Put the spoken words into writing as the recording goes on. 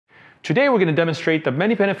Today we're going to demonstrate the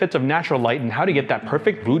many benefits of natural light and how to get that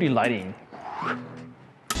perfect booty lighting.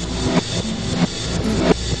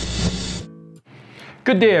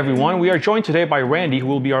 Good day everyone, we are joined today by Randy, who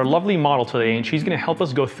will be our lovely model today, and she's going to help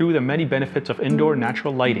us go through the many benefits of indoor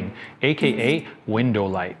natural lighting, aka window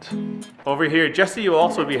light. Over here, Jesse will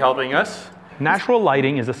also be helping us. Natural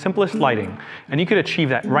lighting is the simplest lighting, and you could achieve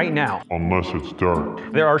that right now. Unless it's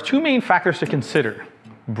dark. There are two main factors to consider: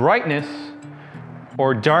 brightness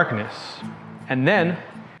or darkness, and then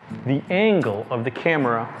the angle of the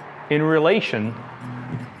camera in relation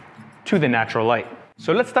to the natural light.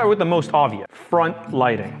 So let's start with the most obvious, front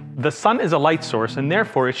lighting. The sun is a light source and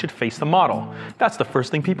therefore it should face the model. That's the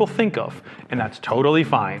first thing people think of, and that's totally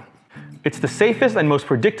fine. It's the safest and most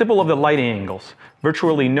predictable of the lighting angles.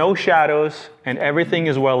 Virtually no shadows and everything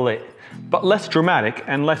is well lit, but less dramatic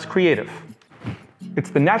and less creative. It's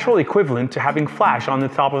the natural equivalent to having flash on the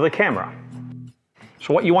top of the camera.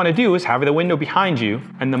 So what you want to do is have the window behind you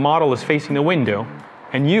and the model is facing the window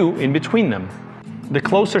and you in between them. The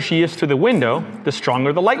closer she is to the window, the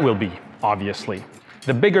stronger the light will be, obviously.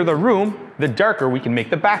 The bigger the room, the darker we can make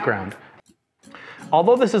the background.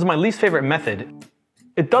 Although this is my least favorite method,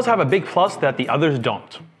 it does have a big plus that the others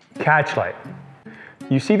don't. Catch light.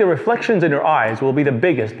 You see, the reflections in your eyes will be the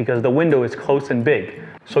biggest because the window is close and big.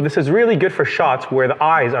 So this is really good for shots where the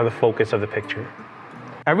eyes are the focus of the picture.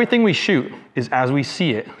 Everything we shoot is as we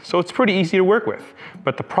see it, so it's pretty easy to work with.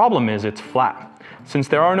 But the problem is it's flat. Since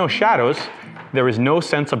there are no shadows, there is no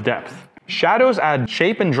sense of depth. Shadows add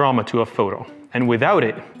shape and drama to a photo, and without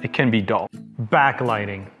it, it can be dull.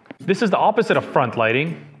 Backlighting. This is the opposite of front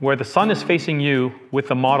lighting, where the sun is facing you with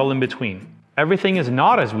the model in between. Everything is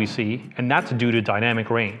not as we see, and that's due to dynamic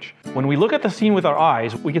range. When we look at the scene with our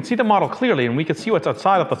eyes, we can see the model clearly and we can see what's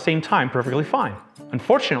outside at the same time perfectly fine.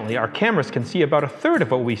 Unfortunately, our cameras can see about a third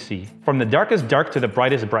of what we see, from the darkest dark to the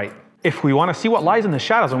brightest bright. If we want to see what lies in the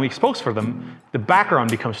shadows and we expose for them, the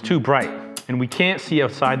background becomes too bright, and we can't see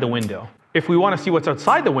outside the window. If we want to see what's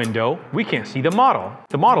outside the window, we can't see the model.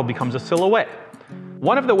 The model becomes a silhouette.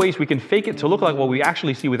 One of the ways we can fake it to look like what we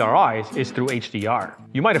actually see with our eyes is through HDR.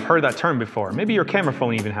 You might have heard that term before, maybe your camera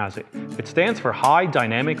phone even has it. It stands for high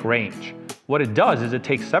dynamic range. What it does is it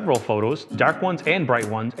takes several photos, dark ones and bright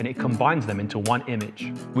ones, and it combines them into one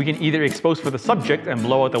image. We can either expose for the subject and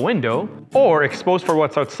blow out the window, or expose for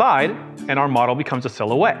what's outside and our model becomes a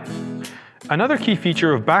silhouette. Another key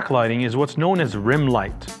feature of backlighting is what's known as rim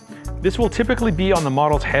light. This will typically be on the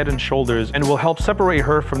model's head and shoulders and will help separate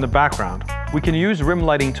her from the background. We can use rim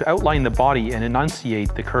lighting to outline the body and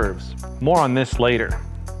enunciate the curves. More on this later.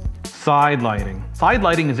 Side lighting. Side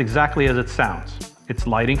lighting is exactly as it sounds. It's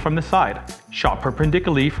lighting from the side, shot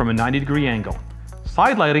perpendicularly from a 90-degree angle.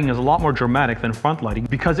 Side lighting is a lot more dramatic than front lighting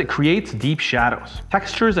because it creates deep shadows.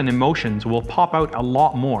 Textures and emotions will pop out a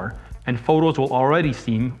lot more, and photos will already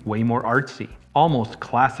seem way more artsy, almost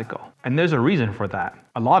classical. And there's a reason for that.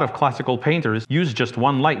 A lot of classical painters use just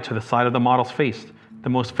one light to the side of the model's face, the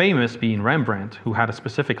most famous being Rembrandt, who had a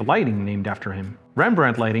specific lighting named after him.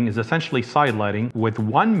 Rembrandt lighting is essentially side lighting with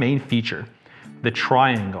one main feature, the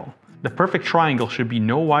triangle. The perfect triangle should be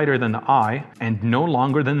no wider than the eye and no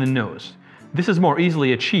longer than the nose. This is more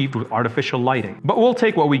easily achieved with artificial lighting, but we'll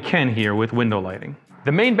take what we can here with window lighting.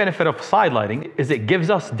 The main benefit of side lighting is it gives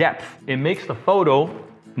us depth. It makes the photo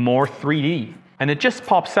more 3D, and it just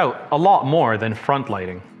pops out a lot more than front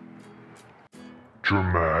lighting.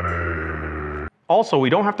 Dramatic. Also, we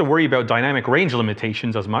don't have to worry about dynamic range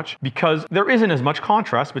limitations as much because there isn't as much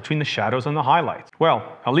contrast between the shadows and the highlights.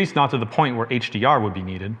 Well, at least not to the point where HDR would be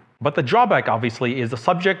needed. But the drawback, obviously, is the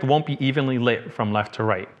subject won't be evenly lit from left to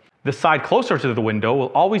right. The side closer to the window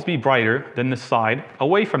will always be brighter than the side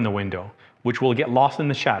away from the window, which will get lost in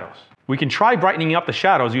the shadows. We can try brightening up the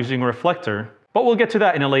shadows using a reflector, but we'll get to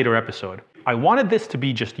that in a later episode. I wanted this to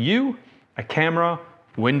be just you, a camera,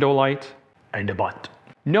 window light, and a butt.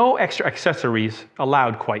 No extra accessories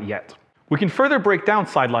allowed quite yet. We can further break down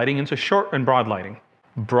side lighting into short and broad lighting.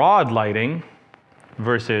 Broad lighting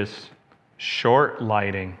versus short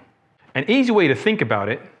lighting. An easy way to think about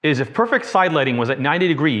it is if perfect side lighting was at 90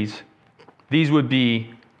 degrees, these would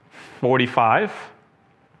be 45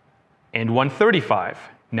 and 135.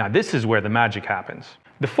 Now this is where the magic happens.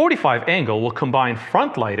 The 45 angle will combine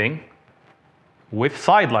front lighting with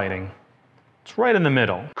side lighting. It's right in the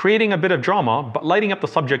middle, creating a bit of drama, but lighting up the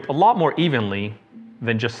subject a lot more evenly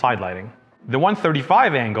than just side lighting. The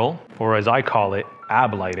 135 angle, or as I call it,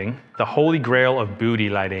 ab lighting, the holy grail of booty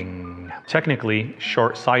lighting. Technically,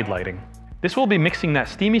 short side lighting. This will be mixing that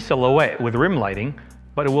steamy silhouette with rim lighting,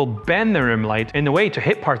 but it will bend the rim light in a way to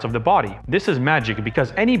hit parts of the body. This is magic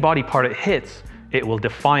because any body part it hits it will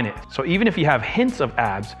define it. So even if you have hints of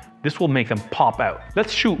abs, this will make them pop out.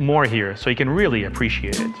 Let's shoot more here so you can really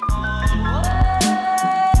appreciate it.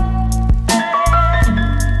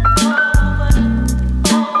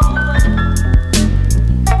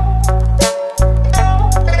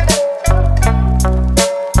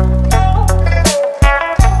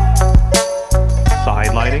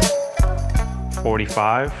 Side lighting,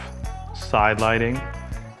 45, side lighting,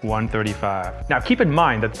 135. Now keep in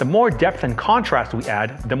mind that the more depth and contrast we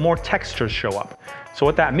add, the more textures show up. So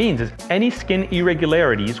what that means is any skin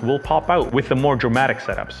irregularities will pop out with the more dramatic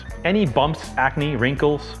setups. Any bumps, acne,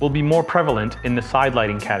 wrinkles will be more prevalent in the side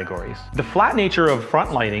lighting categories. The flat nature of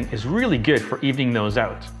front lighting is really good for evening those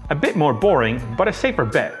out. A bit more boring, but a safer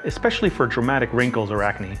bet, especially for dramatic wrinkles or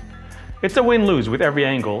acne. It's a win-lose with every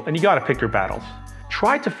angle, and you gotta pick your battles.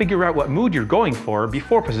 Try to figure out what mood you're going for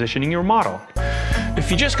before positioning your model. If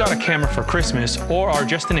you just got a camera for Christmas or are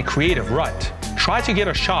just in a creative rut, try to get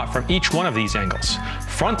a shot from each one of these angles.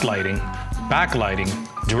 Front lighting, back lighting,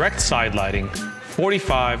 direct side lighting,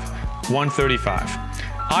 45, 135.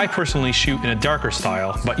 I personally shoot in a darker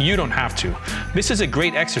style, but you don't have to. This is a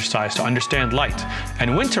great exercise to understand light,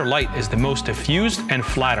 and winter light is the most diffused and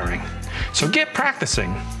flattering. So get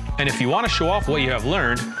practicing. And if you want to show off what you have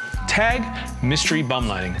learned, tag Mystery Bum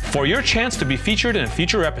Lighting for your chance to be featured in a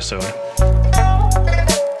future episode.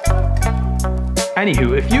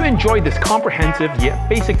 Anywho, if you enjoyed this comprehensive yet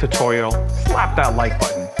basic tutorial, slap that like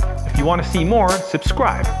button. If you want to see more,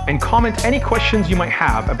 subscribe and comment any questions you might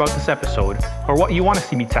have about this episode or what you want to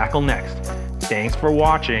see me tackle next. Thanks for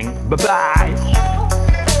watching. Bye-bye.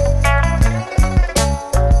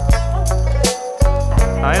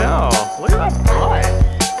 I know.